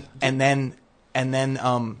 And I then did.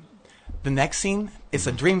 the next scene, it's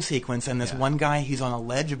a dream sequence, and this one guy, he's on a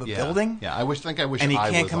ledge of a building. Yeah, I wish and I he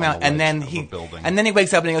can't was come on out. the And then ledge of a building. and then he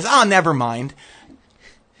wakes up and he goes, "Oh, never mind."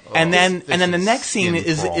 And then this the is next scene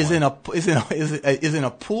skin is in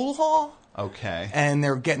a pool hall, Okay. and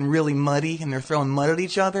they're getting really muddy, and they're throwing mud at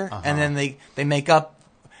each other, and then they make up,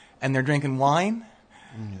 and they're drinking wine,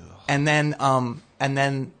 and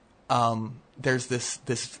then there's this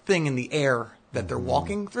thing in the air that they're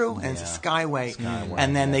walking through, and it's a skyway,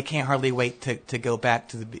 and then they can't hardly wait to go back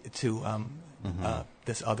to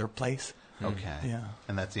this other place. Okay. Yeah.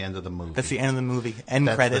 And that's the end of the movie. That's the end of the movie. End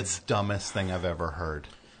That's credits. the dumbest thing I've ever heard.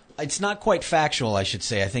 It's not quite factual, I should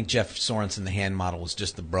say. I think Jeff Sorensen, the hand model, was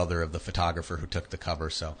just the brother of the photographer who took the cover.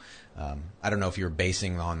 So I don't know if you're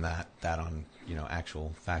basing on that on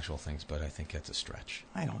actual factual things, but I think it's a stretch.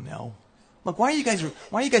 I don't know. Look, why are you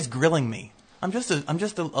guys grilling me? I'm just a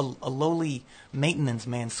lowly maintenance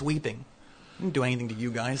man sweeping. I didn't do anything to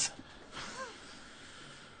you guys.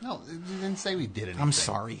 No, you didn't say we did anything. I'm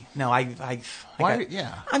sorry. No, I Why? got,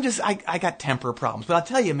 Yeah. I got temper problems, but I'll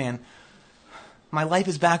tell you, man, my life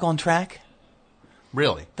is back on track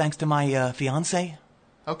Really? thanks to my fiance,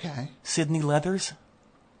 Okay. Sydney Leathers.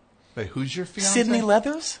 Wait, who's your fiance? Sydney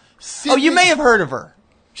Leathers? Sydney- Oh, you may have heard of her.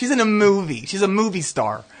 She's in a movie. She's a movie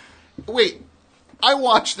star. Wait, I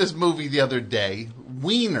watched this movie the other day,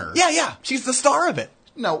 Wiener. Yeah. She's the star of it.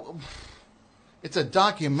 No, it's a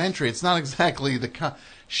documentary. It's not exactly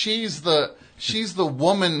she's the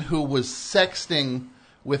woman who was sexting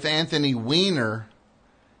with Anthony Weiner,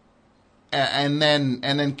 and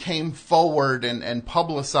then came forward and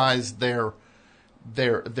publicized their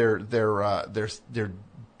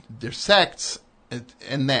sex,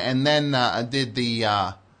 and then did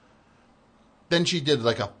the then she did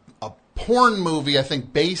like a porn movie, I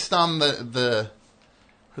think, based on the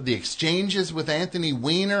exchanges with Anthony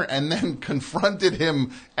Weiner, and then confronted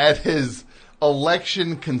him at his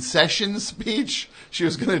election concession speech. She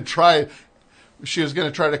was going to try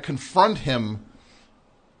to confront him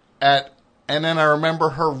at And then I remember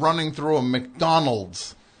her running through a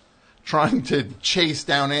McDonald's trying to chase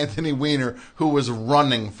down Anthony Weiner, who was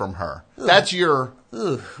running from her. Ugh. That's your...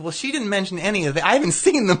 Ugh. Well, she didn't mention any of that. I haven't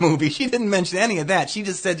seen the movie. She didn't mention any of that. She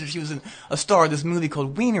just said that she was a star of this movie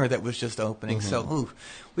called Weiner that was just opening. Mm-hmm. So,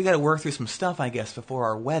 we got to work through some stuff, I guess, before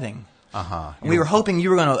our wedding. Uh-huh. We were hoping you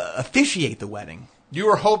were going to officiate the wedding. You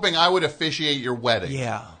were hoping I would officiate your wedding?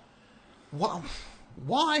 Yeah. Well,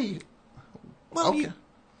 why? Well, okay.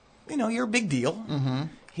 You know, you're a big deal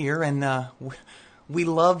here, and we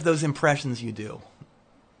love those impressions you do.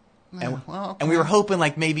 Yeah, and, well, okay. And we were hoping,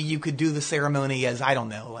 like, maybe you could do the ceremony as, I don't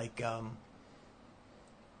know, like Joe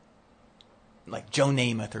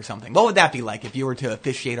Namath or something. What would that be like if you were to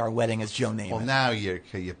officiate our wedding as Joe Namath? Well, now you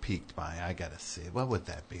piqued my. I gotta see. What would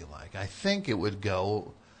that be like? I think it would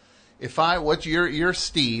go. If you're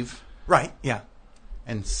Steve, right? Yeah.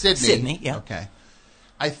 And Sydney. Sydney, yeah. Okay.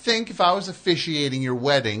 I think if I was officiating your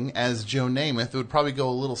wedding as Joe Namath, it would probably go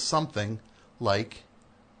a little something like,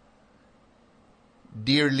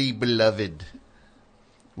 "Dearly beloved,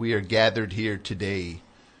 we are gathered here today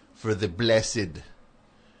for the blessed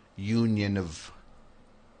union of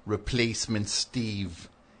replacement Steve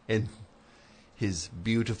and his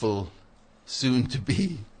beautiful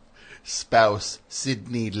soon-to-be spouse,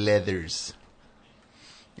 Sydney Leathers.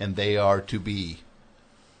 And they are to be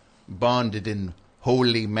bonded in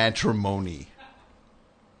holy matrimony."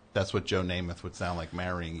 That's what Joe Namath would sound like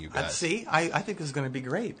marrying you guys. See, I think this is going to be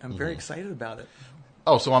great. I'm very excited about it.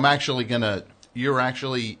 Oh, so I'm actually going to... You're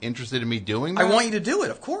actually interested in me doing that? I want you to do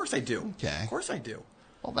it. Of course I do. Okay. Of course I do.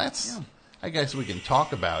 Well, that's... Yeah. I guess we can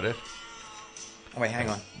talk about it. Oh, wait, hang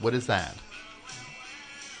on. What is that?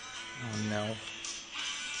 Oh, no.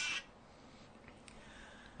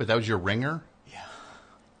 But that was your ringer? Yeah.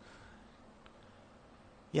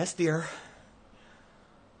 Yes, dear.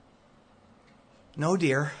 No,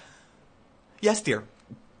 dear. Yes, dear.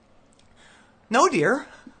 No, dear.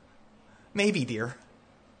 Maybe, dear.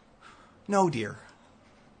 No, dear.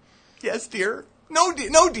 Yes, dear. No, dear.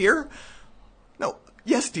 No, dear. No.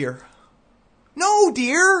 Yes, dear. No,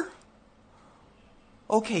 dear.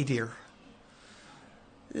 Okay, dear.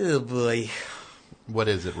 Oh, boy. What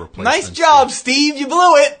is it, replacement? Nice job, Steve. You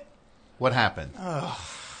blew it. What happened?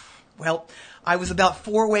 Well, I was about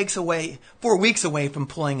 4 weeks away from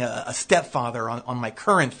pulling a stepfather on my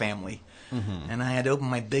current family. Mm-hmm. And I had to open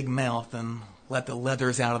my big mouth and let the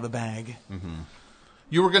leathers out of the bag. Mm-hmm.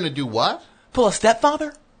 You were going to do what? Pull a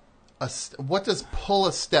stepfather? What does pull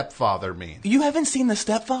a stepfather mean? You haven't seen The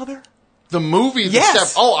Stepfather? The movie?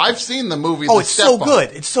 Yes. I've seen the movie Oh, The it's Stepfather. so good.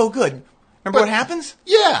 It's so good. Remember what happens?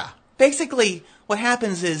 Yeah. Basically, what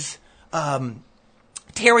happens is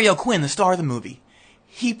Terry O'Quinn, the star of the movie,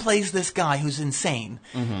 he plays this guy who's insane,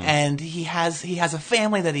 and he has a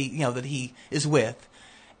family that he is with,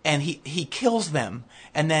 and he kills them,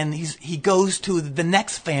 and then he goes to the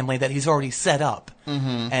next family that he's already set up,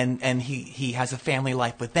 and he has a family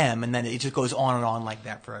life with them, and then it just goes on and on like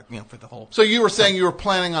that for the whole. So you were saying you were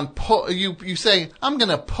planning on you say I'm going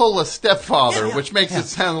to pull a stepfather, which makes it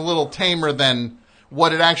sound a little tamer than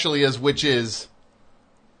what it actually is, which is.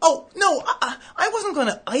 Oh no, I wasn't going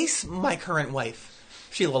to ice my current wife,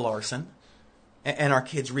 Sheila Larson, and our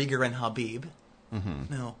kids Rieger and Habib.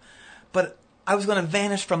 Mm-hmm. No, but I was going to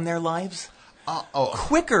vanish from their lives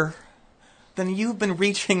quicker than you've been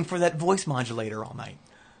reaching for that voice modulator all night.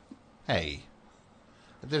 Hey,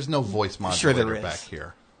 there's no voice modulator back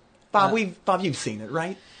here. Bob, you've seen it,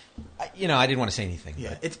 right? I didn't want to say anything.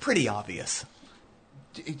 Yeah, it's pretty obvious.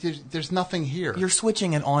 There's nothing here. You're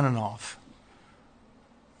switching it on and off.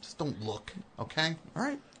 Just don't look, okay? All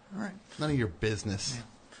right. None of your business. Yeah.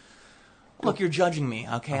 Look, you're judging me,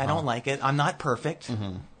 okay? I don't like it. I'm not perfect.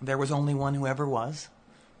 Mm-hmm. There was only one who ever was.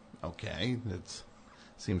 Okay. It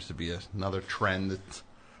seems to be another trend that's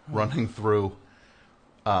running through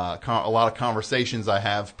a lot of conversations I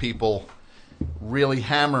have. People really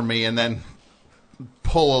hammer me and then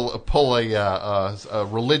pull a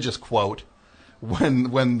religious quote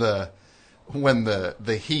when the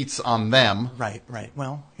heat's on them. Right.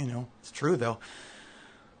 Well, it's true though.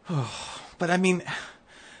 But I mean,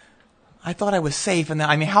 I thought I was safe, and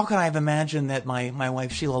how could I have imagined that my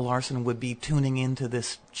wife Sheila Larson would be tuning into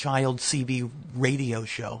this child CB radio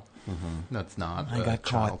show? Mm-hmm. That's not. I got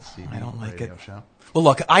caught. CB I don't like it. Show. Well,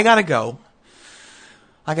 look, I gotta go.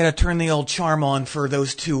 I gotta turn the old charm on for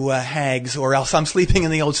those two hags, or else I'm sleeping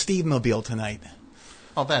in the old Steve-mobile tonight.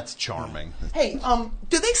 Oh, that's charming. Hey,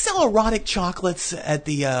 do they sell erotic chocolates at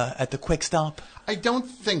the Quick Stop? I don't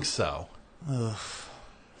think so. Ugh.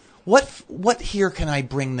 What here can I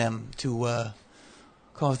bring them to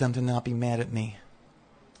cause them to not be mad at me?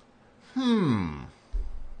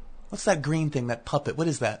 What's that green thing, that puppet? What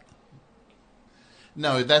is that?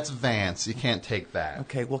 No, that's Vance. You can't take that.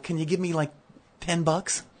 Okay, well, can you give me like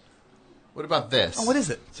 $10? What about this? Oh, what is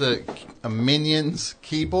it? It's a Minions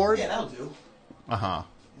keyboard. Yeah, that'll do. Uh-huh.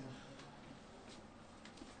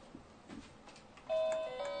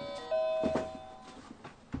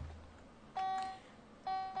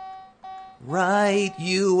 Write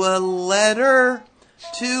you a letter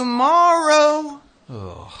tomorrow.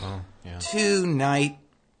 Oh, yeah. Tonight,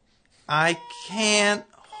 I can't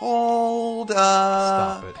hold a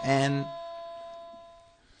Stop it. pen.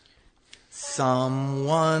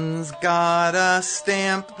 Someone's got a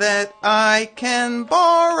stamp that I can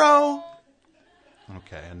borrow.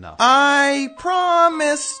 Okay, enough. I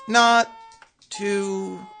promise not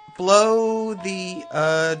to blow the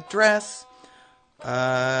address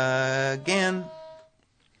again.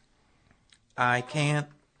 I can't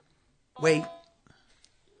wait.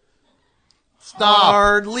 Stop.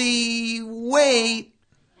 Hardly wait.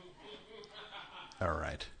 All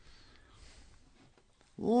right.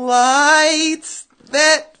 Lights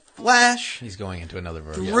that flash He's going into another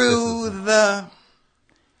verse. through the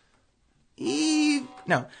eve.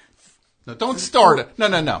 No. No, don't start it. No.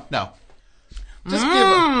 Just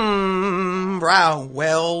give Brow.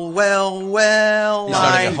 Well. He's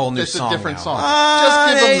starting a whole new It's song a different now. song. Just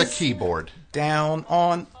give him the Eyes keyboard. down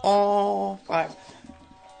on all five.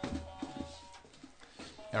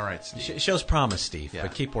 All right, Steve. It shows promise, Steve, Yeah.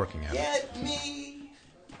 but keep working at it. Get me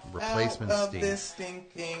Replacement out of Steve. this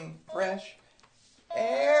stinking fresh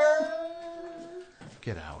air.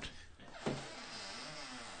 Get out.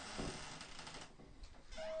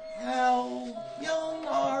 How young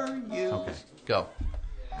are you? Okay, go.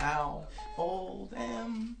 How old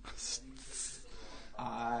am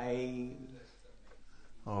I?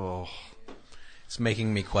 Oh. It's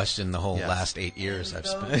making me question the whole Yes. last 8 years I've The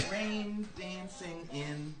spent. rain dancing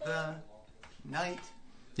in the night.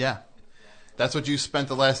 Yeah. That's what you spent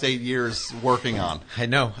the last 8 years working on. I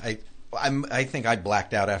know. I think I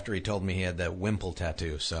blacked out after he told me he had that wimple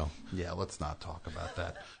tattoo. So Yeah, let's not talk about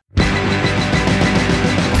that.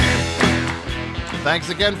 Thanks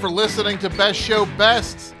again for listening to Best Show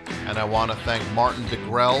Bests. And I want to thank Martin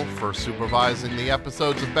DeGrell for supervising the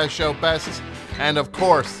episodes of Best Show Bests. And of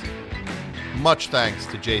course, much thanks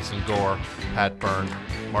to Jason Gore, Pat Byrne,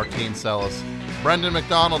 Martine Sellis, Brendan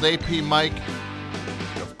McDonald, AP Mike,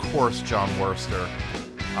 of course John Worster,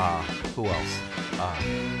 who else?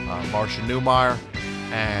 Marcia Newmeyer,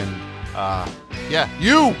 and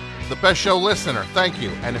you, the Best Show listener. Thank you.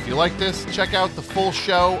 And if you like this, check out the full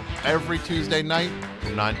show every Tuesday night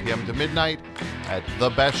from 9 p.m. to midnight at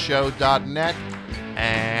thebestshow.net,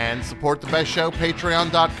 and support The Best Show,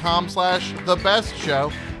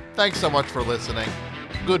 patreon.com/thebestshow. Thanks so much for listening.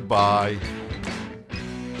 Goodbye.